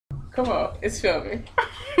Come on, it's filming.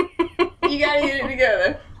 You gotta get it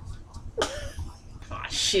together. Oh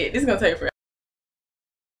shit, this is gonna take forever.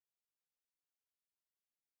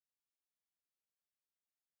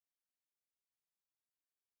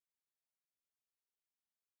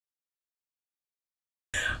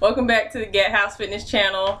 Welcome back to the GatHouse Fitness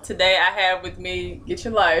channel. Today I have with me, get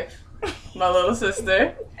your life, my little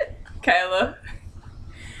sister, Kayla.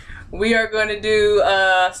 We are going to do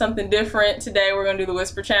something different today. We're going to do the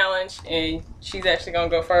whisper challenge, and she's actually going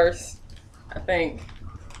to go first, I think.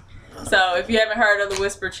 So if you haven't heard of the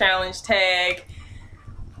whisper challenge, tag.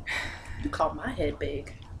 You called my head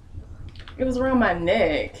big. It was around my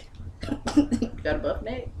neck. You got a buff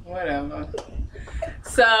neck? Whatever.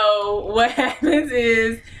 So what happens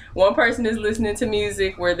is one person is listening to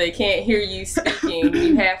music where they can't hear you speaking.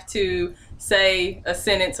 You have to say a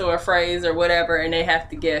sentence or a phrase or whatever, and they have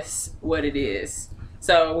to guess what it is.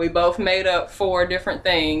 So we both made up 4 different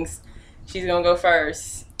things. She's gonna go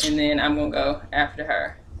first, and then I'm gonna go after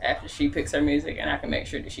her, after she picks her music, and I can make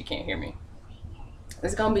sure that she can't hear me.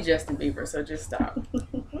 It's gonna be Justin Bieber, so just stop.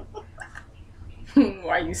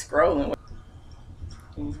 Why are you scrolling?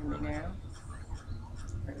 Can you hear me now?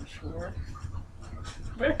 Are you sure?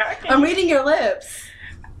 But how can I'm reading your lips.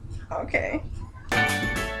 Okay.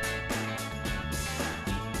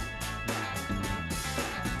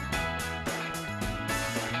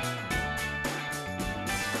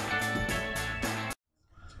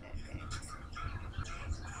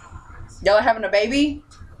 Y'all are having a baby?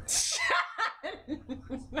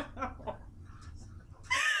 No.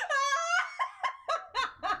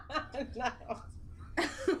 No.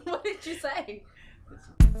 What did you say?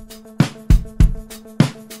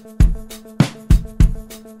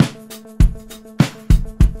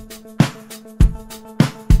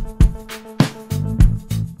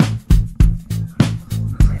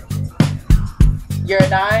 You're a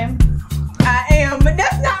dime? I am, but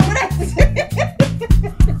that's not what I said.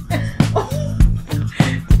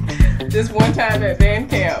 Just one time at band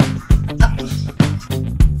camp.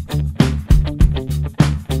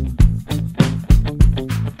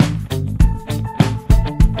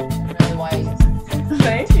 Really white.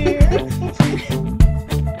 Thank you.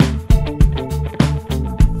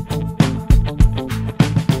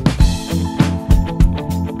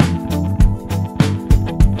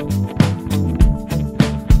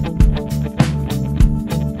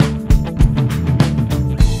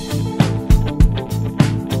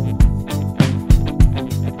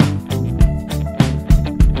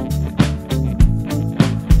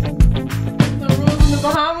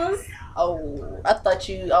 Oh, I thought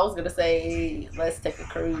I was gonna say, let's take a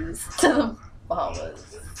cruise to the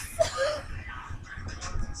Bahamas.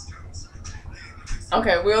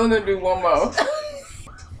 Okay, we're only gonna do one more.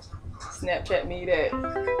 Snapchat me that.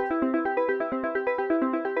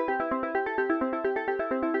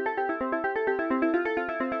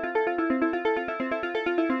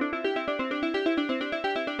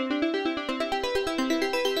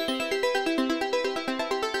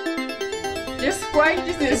 Just why you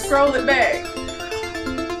just need to scroll it back.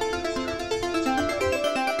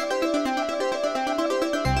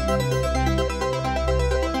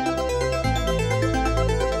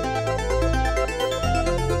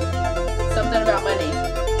 Something about money.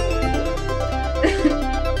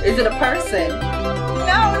 Is it a person? No,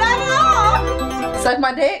 not at all. Suck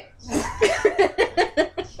my dick?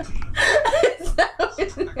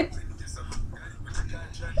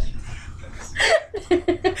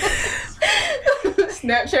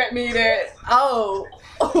 Snapchat me that. Oh.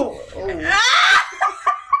 Oh.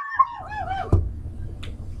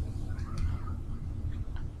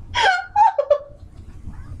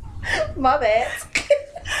 My bad.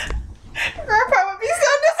 Grandpa would be so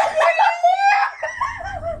disappointed.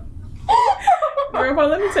 Grandpa,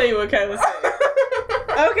 let me tell you what Kayla said.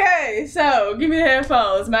 Okay, so give me the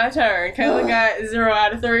headphones. My turn. Kayla got 0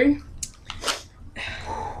 out of 3.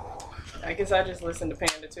 I guess I just listened to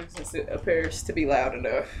Panda too since it appears to be loud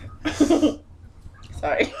enough.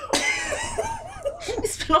 Sorry. You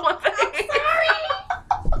spit on my face.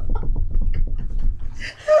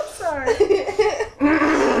 I'm sorry.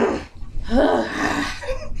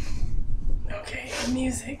 Okay,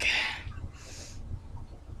 music.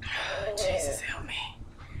 Oh, Jesus, help me.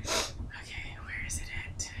 Okay, where is it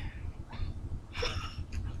at?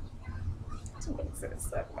 Someone said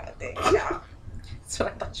suck my dick. Yeah. That's what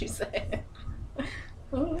I thought you said.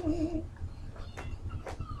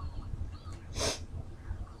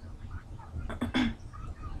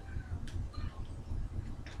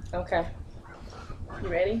 Okay. You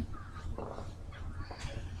ready?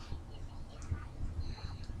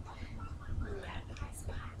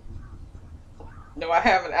 No, Do I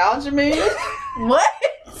have an algamin? What?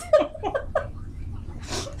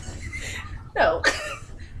 No.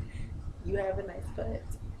 You have a nice butt.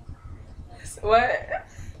 What?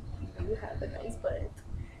 You have a nice butt.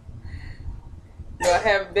 Do I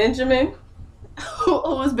have Benjamin?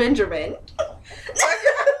 Who's Benjamin?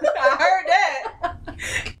 I heard that.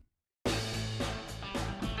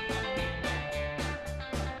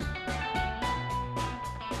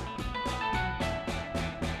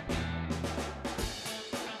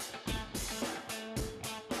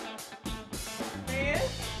 Man?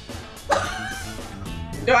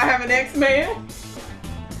 Do I have an ex-man?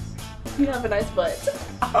 You have a nice butt.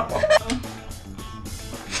 Oh.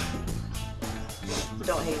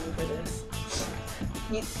 Don't hate me for this.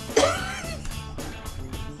 You,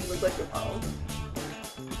 you look like your mom.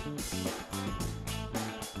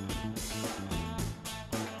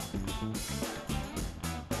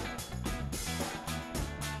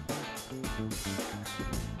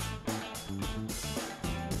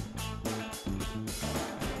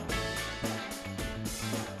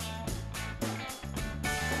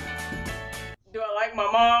 Do I like my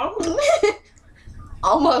mom?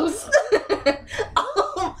 Almost.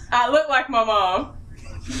 I look like my mom.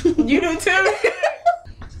 You do too?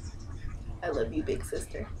 I love you, big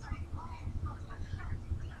sister.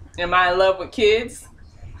 Am I in love with kids?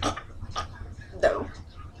 No.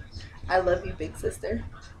 I love you, big sister.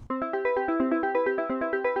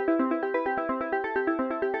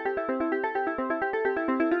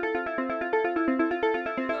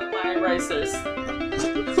 Love my erasers.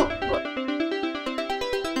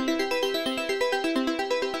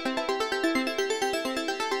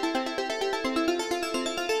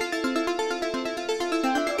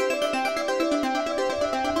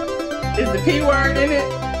 Is the P word in it?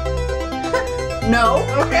 No.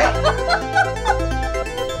 Okay.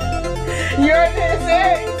 You already didn't say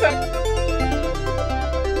it.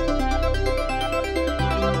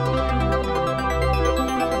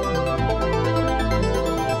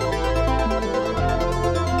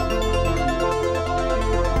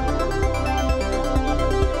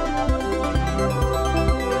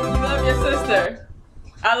 You love your sister.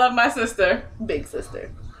 I love my sister. Big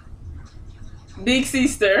sister. Big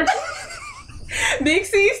sister. Big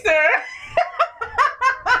sister.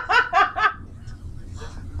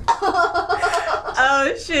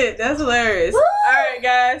 Oh shit, that's hilarious. Alright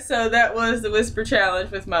guys, so that was the whisper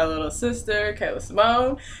challenge with my little sister, Kayla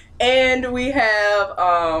Simone. And we have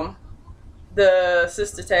the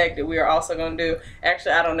sister tag that we are also gonna do.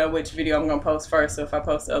 Actually, I don't know which video I'm gonna post first, so if I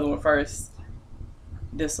post the other one first,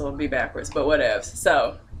 this will be backwards, but whatever.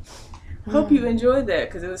 So hope you enjoyed that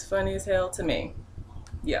because it was funny as hell to me.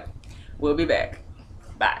 Yeah, we'll be back.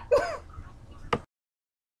 Bye.